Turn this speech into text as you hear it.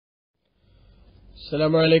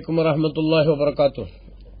السلام عليكم ورحمة الله وبركاته.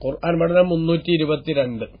 قرآن بدنا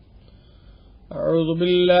 322. أعوذ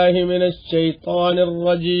بالله من الشيطان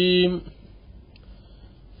الرجيم.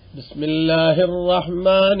 بسم الله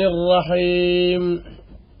الرحمن الرحيم.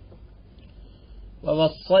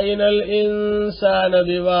 ووصينا الإنسان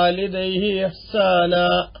بوالديه إحسانا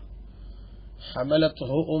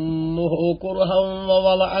حملته أمه كرها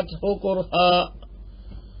ووضعته كرها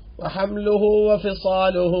وحمله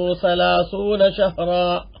وفصاله 30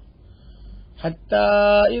 شهرا حتى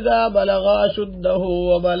إذا بلغ أشده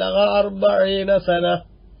وبلغ 40 سنة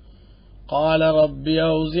قال رب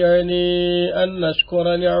أوزعني أن أشكر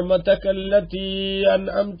نعمتك التي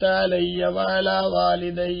أنعمت علي وعلى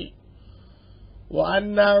والدي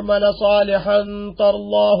وأن أعمل صالحا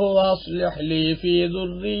ترضاه وأصلح لي في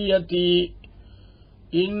ذريتي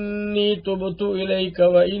إني تبت إليك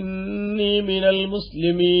وإني من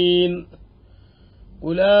المسلمين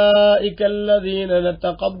أولئك الذين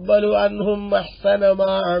نتقبل عنهم أحسن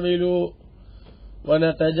ما عملوا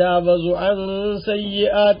ونتجاوز عن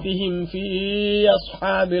سيئاتهم في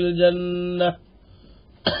أصحاب الجنة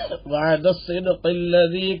وعد الصدق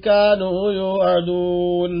الذي كانوا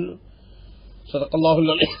يوعدون. صدق الله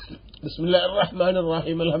العظيم. بسم الله الرحمن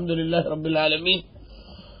الرحيم. الحمد لله رب العالمين.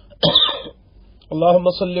 اللهم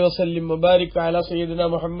صل وسلم وبارك على سيدنا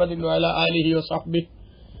محمد وعلى آله وصحبه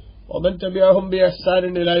ومن تبعهم بإحسان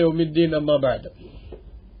إلى يوم الدين. أما بعد.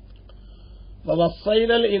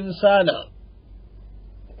 ووصينا الإنسان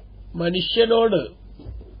മനുഷ്യനോട്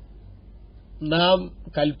നാം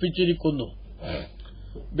കൽപ്പിച്ചിരിക്കുന്നു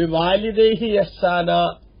ബിവാലിദൈഹി ഇഹ്സാന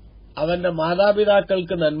അവന്റെ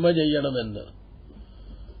മാതാപിതാക്കൾക്ക് നന്മ ചെയ്യണമെന്ന്.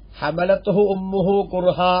 ഹമലത്തുഹു ഉമ്മുഹു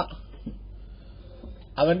കുർഹ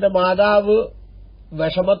അവന്റെ മാതാവ്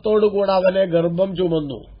വിഷമത്തോടുകൂടെ അവനെ ഗർഭം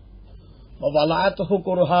ചുമന്നു. വലഅത്തുഹു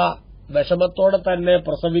കുർഹ വിഷമത്തോടെ തന്നെ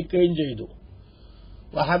പ്രസവിക്കുകയും ചെയ്തു.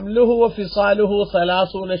 വഹംലുഹു വഫിസാലുഹു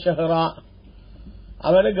 30 ശഹ്റ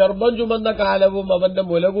അവന് ഗർഭം ചുമന്ന കാലവും അവന്റെ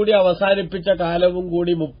മുല കൂടി അവസാനിപ്പിച്ച കാലവും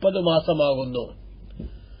കൂടി 30 മാസമാകുന്നു.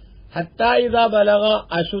 ഹത്താ ഇദാ ബലഗ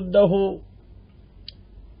അശുദ്ധഹു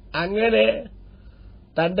അങ്ങനെ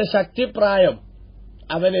തന്റെ ശക്തിപ്രായം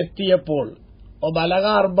അവനെത്തിയപ്പോൾ ബലഗ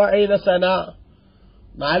 40 സന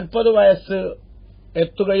 40 വയസ്സ്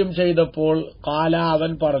എത്തുകയും ചെയ്തപ്പോൾ ഖാല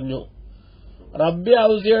അവൻ പറഞ്ഞു റബ്ബി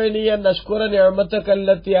ഔസിഅനി അൻ അശ്കുറ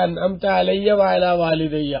നിഅമതകല്ലത്തി അൻഅംത അലയ്യ വഅലാ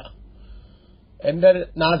വാലിദയ്യ എന്റെ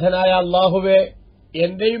നാഥനായ അല്ലാഹുവേ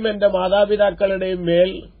എന്റെയും എന്റെ മാതാപിതാക്കളുടെയും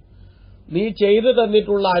മേൽ നീ ചെയ്തു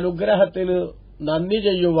തന്നിട്ടുള്ള അനുഗ്രഹത്തിന് നന്ദി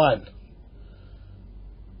ചെയ്യുവാൻ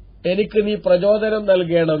എനിക്ക് നീ പ്രചോദനം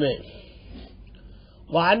നൽകണമേ.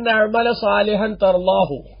 വഅൻ അഅമല സാലിഹൻ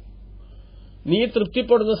തർലാഹു നീ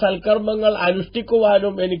തൃപ്തിപ്പെടുന്ന സൽക്കർമ്മങ്ങൾ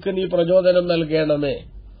അനുഷ്ഠിക്കുവാനും എനിക്ക് നീ പ്രചോദനം നൽകണമേ.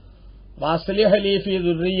 വാസ്ലിഹ ലീ ഫീ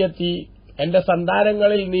ദുർരിയത്തി എന്റെ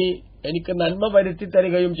സന്താനങ്ങളിൽ നീ എനിക്ക് നന്മ വരുത്തി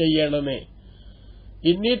തരികയും ചെയ്യണമേ.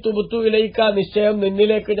 ഇന്നി തുബ്തു ഇലൈക നിശ്ചയം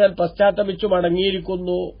നിന്നിലേക്ക് ഞാൻ പശ്ചാത്തപിച്ചു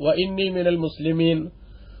മടങ്ങിയിരിക്കുന്നു. വ ഇന്നി മിനൽ മുസ്ലിമീൻ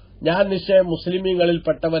ഞാൻ നിശ്ചയം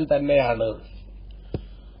മുസ്ലിമീങ്ങളിൽപ്പെട്ടവൻ തന്നെയാണ്.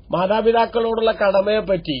 മാതാപിതാക്കളോടുള്ള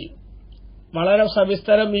കടമയെപ്പറ്റി വളരെ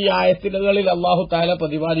സവിസ്തരം ഈ ആയത്തുകളിൽ അല്ലാഹു തആല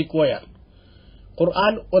പ്രതിപാദിക്കുകയാണ്.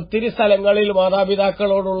 ഖുർആൻ ഒത്തിരി സ്ഥലങ്ങളിൽ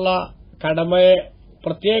മാതാപിതാക്കളോടുള്ള കടമയെ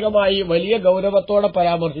പ്രത്യേകമായി വലിയ ഗൌരവത്തോടെ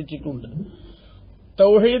പരാമർശിച്ചിട്ടുണ്ട്.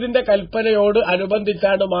 തൗഹീദിന്റെ കൽപ്പനയോട്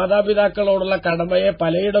അനുബന്ധിച്ചാണ് മാതാപിതാക്കളോടുള്ള കടമയെ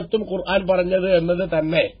പലയിടത്തും ഖുർആൻ പറഞ്ഞത് എന്നത്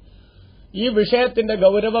തന്നെ ഈ വിഷയത്തിന്റെ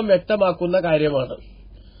ഗൌരവം വ്യക്തമാക്കുന്ന കാര്യമാണ്.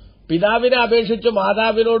 പിതാവിനെ അപേക്ഷിച്ച്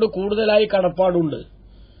മാതാവിനോട് കൂടുതലായി കടപ്പാടുണ്ട്.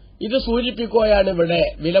 ഇത് സൂചിപ്പിക്കുകയാണ് ഇവിടെ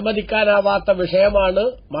വിലമതിക്കാനാവാത്ത വിഷയമാണ്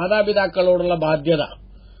മാതാപിതാക്കളോടുള്ള ബാധ്യത.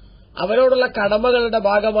 അവരോടുള്ള കടമകളുടെ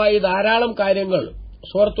ഭാഗമായി ധാരാളം കാര്യങ്ങൾ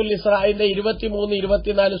സൂറത്തുൽ ഇസ്രാഇന്റെ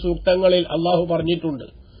 23-24 സൂക്തങ്ങളിൽ അല്ലാഹു പറഞ്ഞിട്ടുണ്ട്.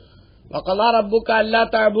 വഖളാ റബ്ബുക അല്ലാ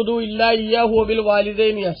തഅബുദു ഇല്ലാ ഇയ്യാഹു വബിൽ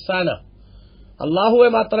വാലിദൈനി ഇഹ്സാന അല്ലാഹുവെ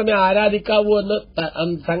മാത്രമേ ആരാധിക്കാവൂ എന്ന്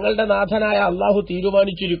തങ്ങളുടെ നാഥനായ അല്ലാഹു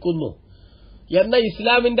തീരുമാനിച്ചിരിക്കുന്നു എന്ന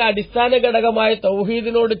ഇസ്ലാമിന്റെ അടിസ്ഥാന ഘടകമായ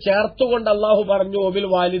തൗഹീദിനോട് ചേർത്തുകൊണ്ട് അല്ലാഹു പറഞ്ഞു വബിൽ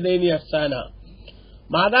വാലിദൈനി ഇഹ്സാന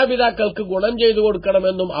മാതാപിതാക്കൾക്ക് ഗുണം ചെയ്തു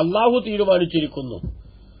കൊടുക്കണമെന്നും അല്ലാഹു തീരുമാനിച്ചിരിക്കുന്നു.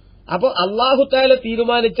 അപ്പൊ അല്ലാഹു തആല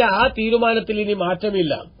തീരുമാനിച്ച ആ തീരുമാനത്തിൽ ഇനി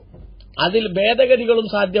മാറ്റമില്ല, അതിൽ ഭേദഗതികളും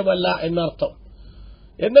സാധ്യമല്ല എന്നർത്ഥം.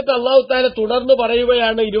 എന്നിട്ട് അല്ലാഹു തആല തുടർന്ന്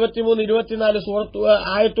പറയുകയാണ് 23-24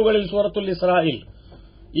 ആയത്തുകളിൽ സൂറത്തുൽ ഇസ്രായിൽ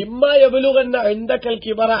ഇമ്മ യബ്ലുഗന്ന ഇൻദകൽ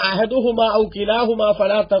കിബറ അഹദുഹുമാ ഔ കിലാഹുമാ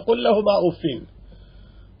ഫലാ തഖുൽ ലഹുമാ ഉഫിൻ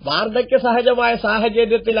വാർദ്ധക്യ സഹജമായ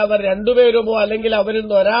സാഹചര്യത്തിൽ അവർ രണ്ടുപേരുമോ അല്ലെങ്കിൽ അവരിൽ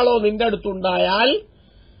നിന്ന് ഒരാളോ നിന്റെ അടുത്തുണ്ടായാൽ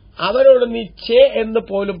അവരോട് നീ ഛേ എന്ന്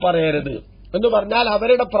പോലും പറയരുത്. എന്ന് പറഞ്ഞാൽ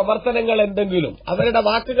അവരുടെ പ്രവർത്തനങ്ങൾ എന്തെങ്കിലും അവരുടെ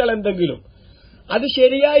വാക്കുകൾ എന്തെങ്കിലും അത്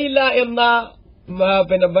ശരിയായില്ല എന്ന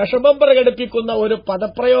വിഷമം പ്രകടിപ്പിക്കുന്ന ഒരു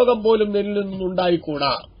പദപ്രയോഗം പോലും നിന്നിൽ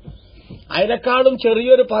നിന്നുണ്ടായിക്കൂടാ. അതിനെക്കാളും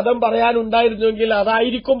ചെറിയൊരു പദം പറയാനുണ്ടായിരുന്നുവെങ്കിൽ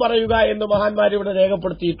അതായിരിക്കും പറയുക എന്ന് മഹാന്മാരിവിടെ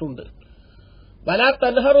രേഖപ്പെടുത്തിയിട്ടുണ്ട്. വലാ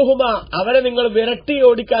തൻഹറുഹുമ, അവരെ നിങ്ങൾ വിരട്ടി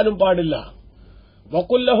ഓടിക്കാനും പാടില്ല.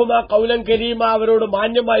 വഖുല്ലഹുമ ഖൗലൻ കരീമ, അവരോട്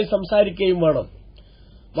മാന്യമായി സംസാരിക്കുകയും വേണം.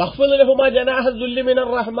 വഖ്ഫിദ് ലഹുമ ജനാഹ ദുല്ലി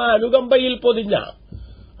മിനർ റഹ്മ, അനുകമ്പയിൽ പൊതിഞ്ഞ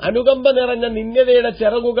അനുകമ്പ നിറഞ്ഞ നിന്ദ്യതയുടെ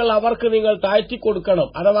ചിറകുകൾ അവർക്ക് നിങ്ങൾ താഴ്ത്തിക്കൊടുക്കണം,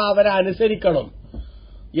 അഥവാ അവരെ അനുസരിക്കണം.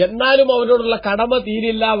 എന്നാലും അവരോടുള്ള കടമ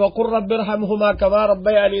തീരില്ല. വഖുർ റബ്ബിർഹംഹുമാ കമാ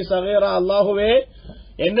റബ്ബയാനി സഗീറ, അല്ലാഹുവേ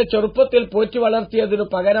എന്നെ ചെറുപ്പത്തിൽ പോറ്റി വളർത്തിയതിനു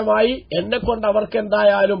പകരമായി എന്നെക്കൊണ്ട് അവർക്ക്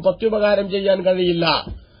എന്തായാലും പ്രത്യുപകാരം ചെയ്യാൻ കഴിയില്ല.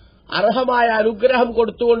 അർഹമായ അനുഗ്രഹം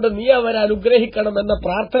കൊടുത്തുകൊണ്ട് നീ അവരെ അനുഗ്രഹിക്കണമെന്ന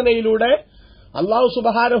പ്രാർത്ഥനയിലൂടെ അല്ലാഹു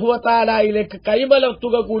സുബ്ഹാനഹു വ തആലയിലേക്ക്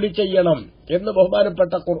കൈമലർത്തുക കൂടി ചെയ്യണം എന്ന്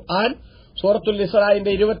ബഹുമാനപ്പെട്ട ഖുർആൻ സൂറത്തുൽ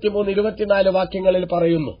ഇസ്രാഇന്റെ 23-24 വാക്യങ്ങളിൽ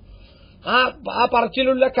പറയുന്നു. ആ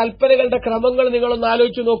പറച്ചിലുള്ള കൽപ്പനകളുടെ ക്രമങ്ങൾ നിങ്ങളൊന്ന്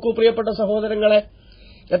ആലോചിച്ചു നോക്കൂ പ്രിയപ്പെട്ട സഹോദരങ്ങളെ.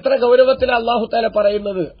 എത്ര ഗൌരവത്തിലാണ് അല്ലാഹു തആല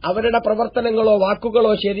പറയുന്നത്. അവരുടെ പ്രവർത്തനങ്ങളോ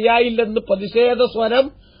വാക്കുകളോ ശരിയായില്ലെന്ന് പ്രതിഷേധ സ്വരം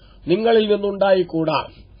നിങ്ങളിൽ നിന്നുണ്ടായിക്കൂടാ.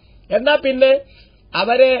 എന്നാ പിന്നെ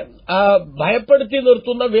അവരെ ഭയപ്പെടുത്തി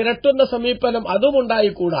നിർത്തുന്ന വിരട്ടുന്ന സമീപനം അതും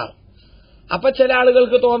ഉണ്ടായിക്കൂടാ. അപ്പൊ ചില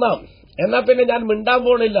ആളുകൾക്ക് തോന്നാം, എന്നാ പിന്നെ ഞാൻ മിണ്ടാൻ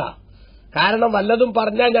പോണില്ല, കാരണം വല്ലതും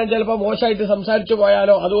പറഞ്ഞാൽ ഞാൻ ചിലപ്പോൾ മോശമായിട്ട് സംസാരിച്ചു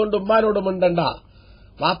പോയാലോ, അതുകൊണ്ട് ഉമ്മാനോട് മിണ്ടണ്ട,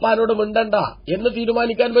 വാപ്പാനോട് മിണ്ടണ്ട എന്ന്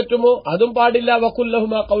തീരുമാനിക്കാൻ പറ്റുമോ? അതും പാടില്ല.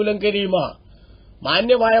 വഖുല്ലഹുമാ ഖൗലൻ കരീമ,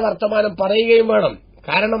 മാന്യമായ വർത്തമാനം പറയുകയും വേണം.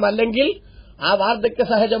 കാരണം അല്ലെങ്കിൽ ആ വാർദ്ധക്യ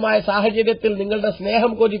സഹജമായ സാഹചര്യത്തിൽ നിങ്ങളുടെ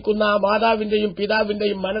സ്നേഹം കൊതിക്കുന്ന ആ മാതാവിന്റെയും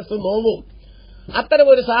പിതാവിന്റെയും മനസ്സ് നോവും.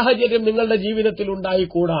 അത്തരമൊരു സാഹചര്യം നിങ്ങളുടെ ജീവിതത്തിൽ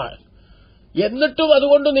ഉണ്ടായിക്കൂടാ. എന്നിട്ടും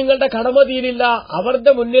അതുകൊണ്ട് നിങ്ങളുടെ കടമ തീരില്ല.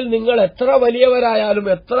 അവരുടെ മുന്നിൽ നിങ്ങൾ എത്ര വലിയവരായാലും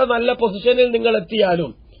എത്ര നല്ല പൊസിഷനിൽ നിങ്ങൾ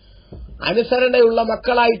എത്തിയാലും അനുസരണയുള്ള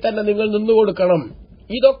മക്കളായി തന്നെ നിങ്ങൾ നിന്നുകൊടുക്കണം.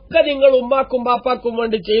 ഇതൊക്കെ നിങ്ങൾ ഉമ്മാക്കും ബാപ്പാക്കും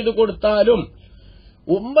വേണ്ടി ചെയ്തു കൊടുത്താലും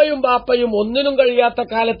ഉമ്മയും ബാപ്പയും ഒന്നിനും കഴിയാത്ത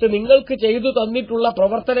കാലത്ത് നിങ്ങൾക്ക് ചെയ്തു തന്നിട്ടുള്ള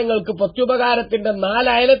പ്രവർത്തനങ്ങൾക്ക് പ്രത്യുപകാരത്തിന്റെ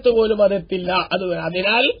 4 അയലത്ത് പോലും അതെത്തില്ല.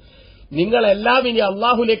 അതിനാൽ നിങ്ങളെല്ലാം ഇനി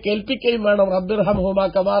അള്ളാഹുലേക്ക് ഏൽപ്പിക്കുകയും വേണം. റബ്ബിർഹംഹുമാ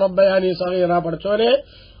കമാ റബ്ബയാനി സഗീറ, പഠിച്ചോനെ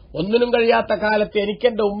ഒന്നിനും കഴിയാത്ത കാലത്ത്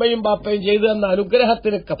എനിക്കെന്റെ ഉമ്മയും ബാപ്പയും ചെയ്തു തന്ന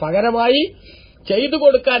അനുഗ്രഹത്തിന് പകരമായി ചെയ്തു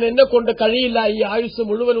കൊടുക്കാൻ എന്നെക്കൊണ്ട് കഴിയില്ല. ഈ ആയുസ്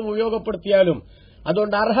മുഴുവനും ഉപയോഗപ്പെടുത്തിയാലും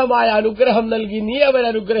അതുകൊണ്ട് അർഹമായ അനുഗ്രഹം നൽകി നീ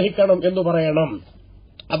അവരനുഗ്രഹിക്കണം എന്ന് പറയണം.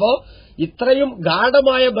 അപ്പോ ഇത്രയും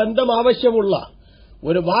ഗാഢമായ ബന്ധം ആവശ്യമുള്ള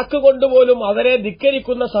ഒരു വാക്കുകൊണ്ടുപോലും അവരെ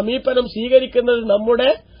ധിക്കരിക്കുന്ന സമീപനം സ്വീകരിക്കുന്നത് നമ്മുടെ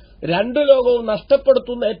രണ്ടു ലോകവും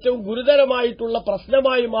നഷ്ടപ്പെടുത്തുന്ന ഏറ്റവും ഗുരുതരമായിട്ടുള്ള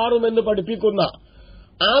പ്രശ്നമായി മാറുമെന്ന് പഠിപ്പിക്കുന്ന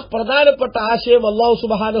ആ പ്രധാനപ്പെട്ട ആശയം അല്ലാഹു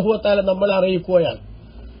സുബ്ഹാനഹു വ തആല നമ്മളെ അറിയിക്കുകയാണ്.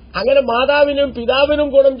 അങ്ങനെ മാതാവിനും പിതാവിനും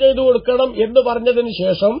ഗുണം ചെയ്തു കൊടുക്കണം എന്ന് പറഞ്ഞതിന്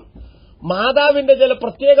ശേഷം മാതാവിന്റെ ചില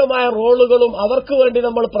പ്രത്യേകമായ റോളുകളും അവർക്ക് വേണ്ടി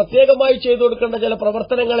നമ്മൾ പ്രത്യേകമായി ചെയ്തു കൊടുക്കേണ്ട ചില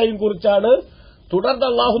പ്രവർത്തനങ്ങളെയും കുറിച്ചാണ് തുടർന്ന്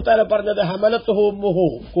അല്ലാഹു തആല പറഞ്ഞത്. ഹമലത്തുഹു ഉമ്മുഹു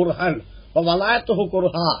കുർഹൻ വവളഅതുഹു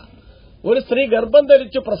കുർഹാ. ഒരു സ്ത്രീ ഗർഭം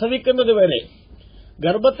ധരിച്ച് പ്രസവിക്കുന്നതുവരെ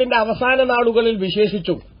ഗർഭത്തിന്റെ അവസാന നാളുകളിൽ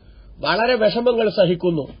വിശേഷിച്ചും വളരെ വിഷമങ്ങൾ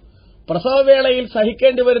സഹിക്കുന്നു. പ്രസവവേളയിൽ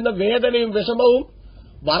സഹിക്കേണ്ടി വരുന്ന വേദനയും വിഷമവും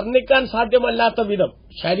വർണ്ണിക്കാൻ സാധ്യമല്ലാത്ത വിധം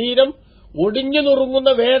ശരീരം ഒടിഞ്ഞു നുറുങ്ങുന്ന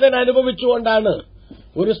വേദന അനുഭവിച്ചുകൊണ്ടാണ്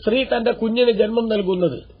ഒരു സ്ത്രീ തന്റെ കുഞ്ഞിന് ജന്മം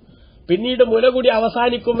നൽകുന്നത്. പിന്നീട് മുലകുടി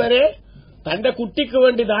അവസാനിക്കും വരെ തന്റെ കുട്ടിക്ക്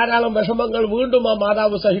വേണ്ടി ധാരാളം വിഷമങ്ങൾ വീണ്ടും ആ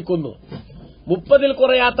മാതാവ് സഹിക്കുന്നു. 30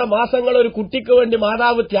 കുറയാത്ത മാസങ്ങൾ ഒരു കുട്ടിക്ക് വേണ്ടി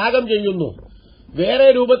മാതാവ് ത്യാഗം ചെയ്യുന്നു. വേറെ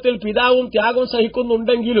രൂപത്തിൽ പിതാവും ത്യാഗം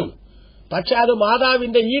സഹിക്കുന്നുണ്ടെങ്കിലും പക്ഷെ അത്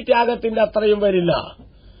മാതാവിന്റെ ഈ ത്യാഗത്തിന്റെ അത്രയും വരില്ല.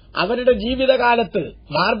 അവരുടെ ജീവിതകാലത്ത്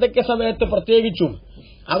വാർദ്ധക്യ സമയത്ത് പ്രത്യേകിച്ചും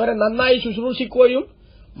അവരെ നന്നായി ശുശ്രൂഷിക്കുകയും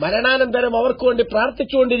മരണാനന്തരം അവർക്ക് വേണ്ടി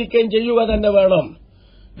പ്രാർത്ഥിച്ചുകൊണ്ടിരിക്കുകയും ചെയ്യുക തന്നെ വേണം.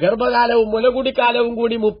 ഗർഭകാലവും മുലകുടിക്കാലവും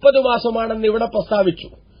കൂടി 30 മാസമാണെന്ന് ഇവിടെ പ്രസ്താവിച്ചു.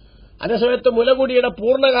 അതേസമയത്ത് മുലകുടിയുടെ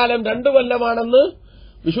പൂർണ്ണകാലം 2 കൊല്ലമാണെന്ന്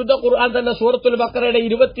വിശുദ്ധ ഖുർആൻ തന്നെ സൂറത്തുൽ ബഖറയുടെ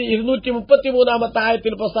 233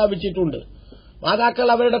 ആയത്തിൽ പ്രസ്താവിച്ചിട്ടുണ്ട്. മാതാക്കൾ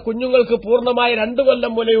അവരുടെ കുഞ്ഞുങ്ങൾക്ക് പൂർണ്ണമായി 2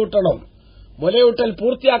 കൊല്ലം മുലയൂട്ടണം. മുലയൂട്ടൽ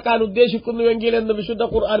പൂർത്തിയാക്കാൻ ഉദ്ദേശിക്കുന്നുവെങ്കിൽ എന്ന് വിശുദ്ധ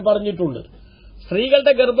ഖുർആൻ പറഞ്ഞിട്ടുണ്ട്.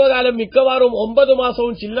 സ്ത്രീകളുടെ ഗർഭകാലം മിക്കവാറും 9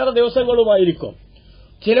 മാസവും ചില്ലറ ദിവസങ്ങളുമായിരിക്കും.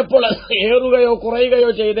 ചിലപ്പോൾ ഏറുകയോ കുറയുകയോ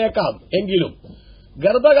ചെയ്തേക്കാം. എങ്കിലും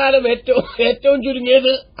ഗർഭകാലം ഏറ്റവും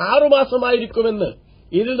ചുരുങ്ങിയത് 6 മാസമായിരിക്കുമെന്ന്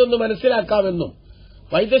ഇതിൽ നിന്ന് മനസ്സിലാക്കാമെന്നും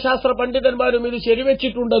വൈദ്യശാസ്ത്ര പണ്ഡിതന്മാരും ഇത്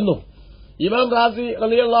ശരിവെച്ചിട്ടുണ്ടെന്നും ഇമാം റാസി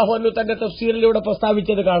റളിയല്ലാഹു അൻഹു തന്റെ തഫ്സീറിലൂടെ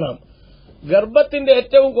പ്രസ്താവിച്ചത് കാണാം. ഗർഭത്തിന്റെ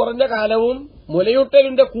ഏറ്റവും കുറഞ്ഞ കാലവും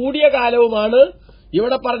മുലയൂട്ടലിന്റെ കൂടിയ കാലവുമാണ്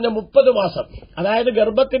ഇവിടെ പറഞ്ഞ 30 മാസം. അതായത്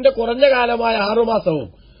ഗർഭത്തിന്റെ കുറഞ്ഞ കാലമായ 6 മാസവും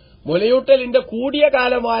മുലയൂട്ടലിന്റെ കൂടിയ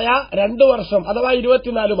കാലമായ 2 വർഷം അഥവാ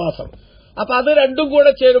 24 മാസം. അപ്പൊ അത് രണ്ടും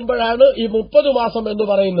കൂടെ ചേരുമ്പോഴാണ് ഈ 30 മാസം എന്ന്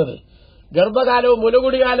പറയുന്നത്. ഗർഭകാലവും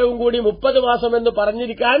മുലകുടികാലവും കൂടി 30 മാസം എന്ന്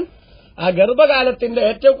പറഞ്ഞിരിക്കാൻ ആ ഗർഭകാലത്തിന്റെ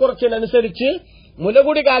ഏറ്റവും കുറച്ചിനനുസരിച്ച്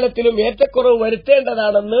മുലകുടി കാലത്തിലും ഏറ്റക്കുറവ്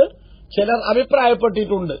വരുത്തേണ്ടതാണെന്ന് ചിലർ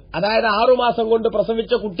അഭിപ്രായപ്പെട്ടിട്ടുണ്ട്. അതായത് 6 മാസം കൊണ്ട്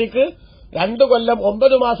പ്രസവിച്ച കുട്ടിക്ക് 2 കൊല്ലം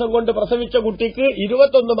 9 മാസം കൊണ്ട് പ്രസവിച്ച കുട്ടിക്ക്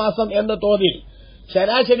 21 മാസം എന്ന തോതിൽ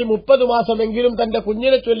ശരാശരി 30 മാസമെങ്കിലും തന്റെ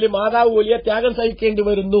കുഞ്ഞിനെ ചൊല്ലി മാതാവ് വലിയ ത്യാഗം സഹിക്കേണ്ടി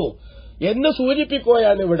വരുന്നു എന്ന്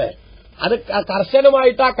സൂചിപ്പിക്കുകയാണ് ഇവിടെ. അത്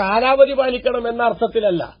കർശനമായിട്ട് ആ കാലാവധി പാലിക്കണം എന്ന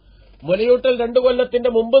അർത്ഥത്തിലല്ല. മുലയൂട്ടൽ 2 കൊല്ലത്തിന്റെ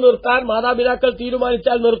മുമ്പ് നിർത്താൻ മാതാപിതാക്കൾ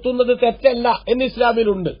തീരുമാനിച്ചാൽ നിർത്തുന്നത് തെറ്റല്ല എന്ന്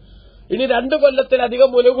ഇസ്ലാമിലുണ്ട്. ഇനി 2 കൊല്ലത്തിലധികം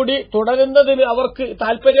മുലകുടി തുടരുന്നതിന് അവർക്ക്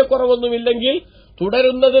താൽപര്യക്കുറവൊന്നുമില്ലെങ്കിൽ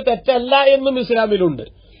തുടരുന്നത് തെറ്റല്ല എന്നും ഇസ്ലാമിലുണ്ട്.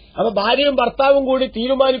 അപ്പൊ ഭാര്യയും ഭർത്താവും കൂടി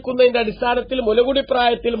തീരുമാനിക്കുന്നതിന്റെ അടിസ്ഥാനത്തിൽ മുലകുടി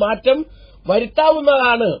പ്രായത്തിൽ മാറ്റം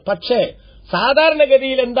വരുത്താവുന്നതാണ്. പക്ഷേ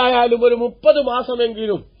സാധാരണഗതിയിൽ എന്തായാലും ഒരു 30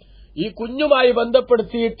 മാസമെങ്കിലും ഈ കുഞ്ഞുമായി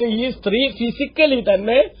ബന്ധപ്പെടുത്തിയിട്ട് ഈ സ്ത്രീ ഫിസിക്കലി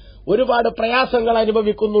തന്നെ ഒരുപാട് പ്രയാസങ്ങൾ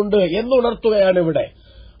അനുഭവിക്കുന്നുണ്ട് എന്നുണർത്തുകയാണ് ഇവിടെ.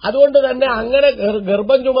 അതുകൊണ്ട് തന്നെ അങ്ങനെ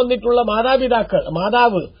ഗർഭം ചുമന്നിട്ടുള്ള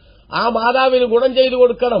മാതാവ് ആ മാതാവിന് ഗുണം ചെയ്തു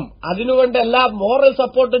കൊടുക്കണം. അതിനുവേണ്ട എല്ലാ മോറൽ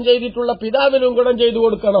സപ്പോർട്ടും ചെയ്തിട്ടുള്ള പിതാവിനും ഗുണം ചെയ്തു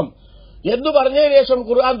കൊടുക്കണം എന്ന് പറഞ്ഞതിന് ശേഷം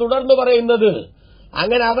ഖുർആൻ തുടർന്ന് പറയുന്നത്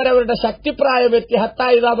അങ്ങനെ അവരവരുടെ ശക്തിപ്രായമെത്തി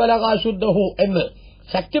ഹത്തായിദാ ബലഗാ ശുദ്ധഹു എന്ന്.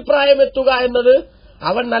 ശക്തിപ്രായമെത്തുക എന്നത്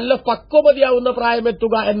അവൻ നല്ല പക്വമതിയാവുന്ന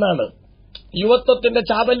പ്രായമെത്തുക എന്നാണ്. യുവത്വത്തിന്റെ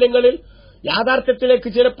ചാബല്യങ്ങളിൽ യാഥാർത്ഥ്യത്തിലേക്ക്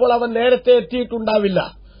ചിലപ്പോൾ അവൻ നേരത്തെ എത്തിയിട്ടുണ്ടാവില്ല.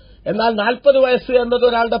 എന്നാൽ 40 വയസ്സ് എന്നത്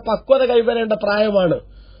ഒരാളുടെ പക്വത കൈവരേണ്ട പ്രായമാണ്.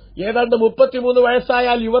 ഏതാണ്ട് 33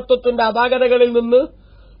 വയസ്സായാൽ യുവത്വത്തിന്റെ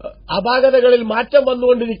അപാകതകളിൽ മാറ്റം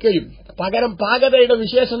വന്നുകൊണ്ടിരിക്കുകയും പകരം പാകതയുടെ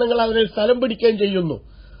വിശേഷണങ്ങൾ അവരിൽ സ്ഥലം പിടിക്കുകയും ചെയ്യുന്നു.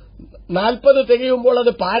 40 തികയുമ്പോൾ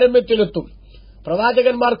അത് പാരമ്യത്തിലെത്തും.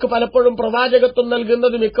 പ്രവാചകന്മാർക്ക് പലപ്പോഴും പ്രവാചകത്വം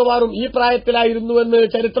നൽകുന്നത് മിക്കവാറും ഈ പ്രായത്തിലായിരുന്നുവെന്ന്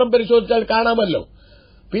ചരിത്രം പരിശോധിച്ചാൽ കാണാമല്ലോ.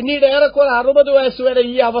 പിന്നീട് ഏറെക്കുറെ 60 വയസ്സുവരെ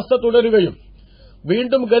ഈ അവസ്ഥ തുടരുകയും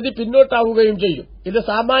വീണ്ടും ഗതി പിന്നോട്ടാവുകയും ചെയ്യും. ഇത്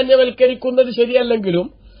സാമാന്യവൽക്കരിക്കുന്നത് ശരിയല്ലെങ്കിലും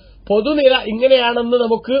പൊതുനില ഇങ്ങനെയാണെന്ന്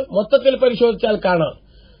നമുക്ക് മൊത്തത്തിൽ പരിശോധിച്ചാൽ കാണാം.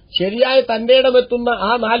 ശരിയായ തന്റെ ഇടമെത്തുന്ന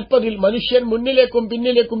ആ 40-ൽ മനുഷ്യൻ മുന്നിലേക്കും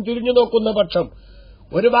പിന്നിലേക്കും തിരിഞ്ഞു നോക്കുന്ന പക്ഷം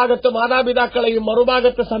ഒരു ഭാഗത്ത് മാതാപിതാക്കളെയും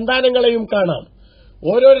മറുഭാഗത്ത് സന്താനങ്ങളെയും കാണാം.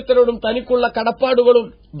 ഓരോരുത്തരോടും തനിക്കുള്ള കടപ്പാടുകളും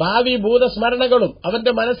ഭാവി ഭൂതസ്മരണകളും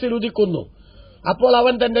അവന്റെ മനസ്സിൽ ഉദിക്കുന്നു. അപ്പോൾ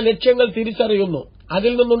അവൻ തന്റെ ലക്ഷ്യങ്ങൾ തിരിച്ചറിയുന്നു.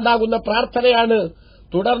 അതിൽ നിന്നുണ്ടാകുന്ന പ്രാർത്ഥനയാണ്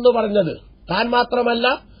തുടർന്നു പറഞ്ഞത്. താൻ മാത്രമല്ല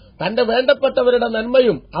തന്റെ വേണ്ടപ്പെട്ടവരുടെ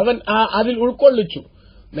നന്മയും അവൻ അതിൽ ഉൾക്കൊള്ളിച്ചു.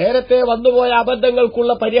 നേരത്തെ വന്നുപോയ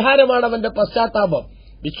അബദ്ധങ്ങൾക്കുള്ള പരിഹാരമാണ് അവന്റെ പശ്ചാത്താപം.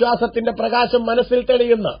 വിശ്വാസത്തിന്റെ പ്രകാശം മനസ്സിൽ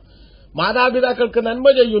തെളിയുന്ന, മാതാപിതാക്കൾക്ക് നന്മ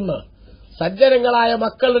ചെയ്യുന്ന സജ്ജനങ്ങളായ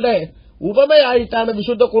മക്കളുടെ ഉപമയായിട്ടാണ്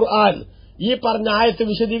വിശുദ്ധ ഖുർആൻ ഈ പറഞ്ഞ ആയത്ത്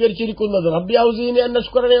വിശദീകരിച്ചിരിക്കുന്നത്. റബ്ബി ഔസീനി അൻ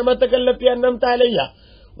അശ്കുറ നിഅമതക അല്ലത്തി അൻഅംത അലയ്യ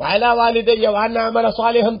വഅലാ വാലിദയ്യ വഅൻ അഅമല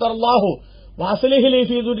സാലിഹൻ തർല്ലാഹു വഅസ്ലിഹ് ലി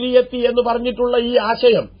ഫീ ദുർരിയത്തി എന്ന് പറഞ്ഞിട്ടുള്ള ഈ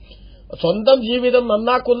ആശയം സ്വന്തം ജീവിതം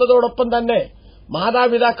നന്നാക്കുന്നതോടൊപ്പം തന്നെ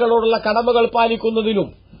മാതാപിതാക്കളോടുള്ള കടമകൾ പാലിക്കുന്നതിലും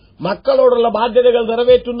മക്കളോടുള്ള ബാധ്യതകൾ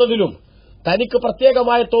നിറവേറ്റുന്നതിലും തനിക്ക്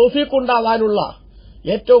പ്രത്യേകമായ തൗഫീഖുണ്ടാവാനുള്ള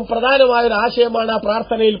ഏറ്റവും പ്രധാനമായ ഒരു ആശയമാണ് ആ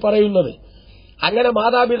പ്രാർത്ഥനയിൽ പറയുന്നത്. അങ്ങനെ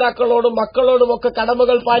മാതാപിതാക്കളോടും മക്കളോടുമൊക്കെ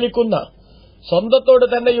കടമകൾ പാലിക്കുന്ന, സ്വന്തത്തോട്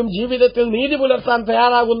തന്നെയും ജീവിതത്തിൽ നീതി പുലർത്താൻ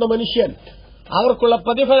തയ്യാറാകുന്ന മനുഷ്യൻ അവർക്കുള്ള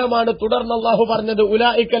പ്രതിഫലമാണ് തുടർന്ന് അല്ലാഹു പറഞ്ഞത്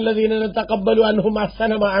ഉലൈകല്ലദീന നതഖബ്ബലു അൻഹും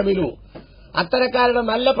അഹ്സന മാ അമിലു. അത്തരക്കാരുടെ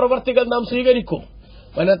നല്ല പ്രവർത്തികൾ നാം സ്വീകരിക്കും.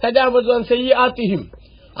 വനതജാവസു അൻ സയ്യിആതിഹിം,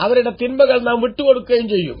 അവരുടെ തിന്മകൾ നാം വിട്ടുകൊടുക്കുകയും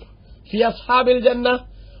ചെയ്യും. ഫി അസ്ഹാബിൽ ജന്ന,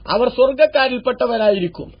 അവർ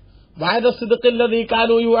സ്വർഗ്ഗക്കാരിൽപ്പെട്ടവരായിരിക്കും. വഅദ സിദ്ഖില്ലദീ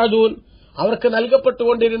കാനൂ യുഅദൂൻ, അവർക്ക്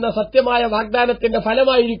നൽകപ്പെട്ടുകൊണ്ടിരുന്ന സത്യമായ വാഗ്ദാനത്തിന്റെ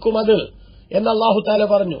ഫലമായിരിക്കും അത് എന്ന് അല്ലാഹു തആല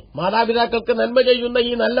പറഞ്ഞു. മാതാപിതാക്കൾക്ക് നന്മ ചെയ്യുന്ന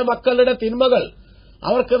ഈ നല്ല മക്കളുടെ തിന്മകൾ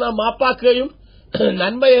അവർക്ക് നാം മാപ്പാക്കുകയും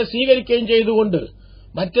നന്മയെ സ്വീകരിക്കുകയും ചെയ്തുകൊണ്ട്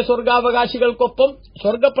മറ്റ് സ്വർഗാവകാശികൾക്കൊപ്പം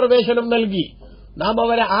സ്വർഗപ്രവേശനം നൽകി നാം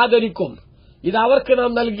അവരെ ആദരിക്കും. ഇത് അവർക്ക്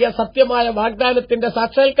നാം നൽകിയ സത്യമായ വാഗ്ദാനത്തിന്റെ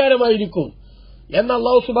സാക്ഷാത്കാരമായിരിക്കും എന്ന്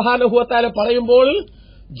അല്ലാഹു സുബ്ഹാനഹു വ തആല പറയുമ്പോൾ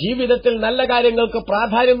ജീവിതത്തിൽ നല്ല കാര്യങ്ങൾക്ക്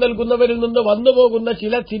പ്രാധാന്യം നൽകുന്നവരിൽ നിന്ന് വന്നുപോകുന്ന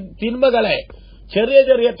ചില തിന്മകളെ, ചെറിയ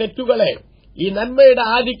ചെറിയ തെറ്റുകളെ ഈ നന്മയുടെ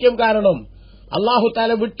ആധിക്യം കാരണം അല്ലാഹു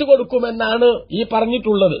തആല വിട്ടുകൊടുക്കുമെന്നാണ് ഈ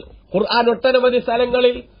പറഞ്ഞിട്ടുള്ളത്. ഖുർആൻ ഒട്ടനവധി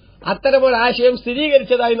സ്ഥലങ്ങളിൽ അത്തരമൊരു ആശയം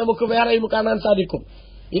സ്ഥിരീകരിച്ചതായി നമുക്ക് വേറെയും കാണാൻ സാധിക്കും.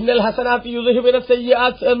 ഇന്നൽ ഹസനാത്തി യുദ്ഹിബിന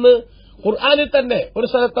സയ്യിആത്ത് എന്ന് ഖുർആനിൽ തന്നെ ഒരു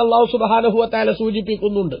സ്ഥലത്ത് അല്ലാഹു സുബ്ഹാനഹു വ തആല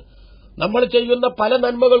സൂചിപ്പിക്കുന്നുണ്ട്. നമ്മൾ ചെയ്യുന്ന പല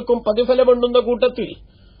നന്മകൾക്കും പ്രതിഫലമുണ്ടെന്ന കൂട്ടത്തിൽ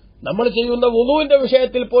നമ്മൾ ചെയ്യുന്ന വുളൂവിന്റെ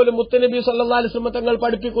വിഷയത്തിൽ പോലും മുത്തുനബി സല്ലല്ലാഹു അലൈഹി വസല്ലം തങ്ങൾ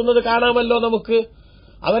പഠിപ്പിക്കുന്നത് കാണാമല്ലോ. നമുക്ക്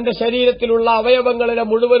അവന്റെ ശരീരത്തിലുള്ള അവയവങ്ങളിലെ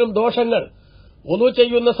മുഴുവനും ദോഷങ്ങൾ വുളൂ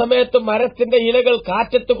ചെയ്യുന്ന സമയത്ത് മരത്തിന്റെ ഇലകൾ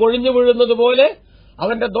കാറ്റത്ത് കൊഴിഞ്ഞു വീഴുന്നത് പോലെ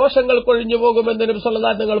അവന്റെ ദോഷങ്ങൾ കൊഴിഞ്ഞു പോകുമെന്ന് നബി സല്ലല്ലാഹു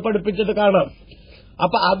അലൈഹി വസല്ലം തങ്ങൾ പഠിപ്പിച്ചത് കാണാം.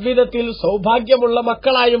 അപ്പൊ അவ்விധത്തിൽ സൌഭാഗ്യമുള്ള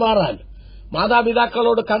മക്കളായി മാറാൻ,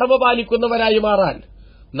 മാതാപിതാക്കളോട് കടമ പാലിക്കുന്നവരായി മാറാൻ,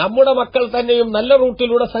 നമ്മുടെ മക്കൾ തന്നെയും നല്ല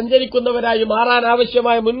റൂട്ടിലൂടെ സഞ്ചരിക്കുന്നവരായി മാറാൻ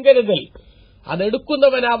ആവശ്യമായ മുൻകരുതൽ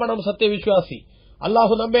അതെടുക്കുന്നവനാവണം സത്യവിശ്വാസി.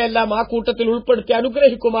 അല്ലാഹു നമ്മെയെല്ലാം ആ കൂട്ടത്തിൽ ഉൾപ്പെടുത്തി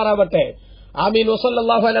അനുഗ്രഹിക്കുമാറാവട്ടെ. ആമീൻ.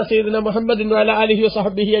 വസല്ലല്ലാഹു അലാ സയ്യിദിന മുഹമ്മദിൻ വഅലാ ആലിഹി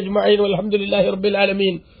വസഹ്ബിഹി അജ്മഈൻ വൽഹംദുലില്ലാഹി റബ്ബിൽ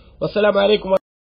ആലമീൻ. വസ്സലാമു അലൈക്കും.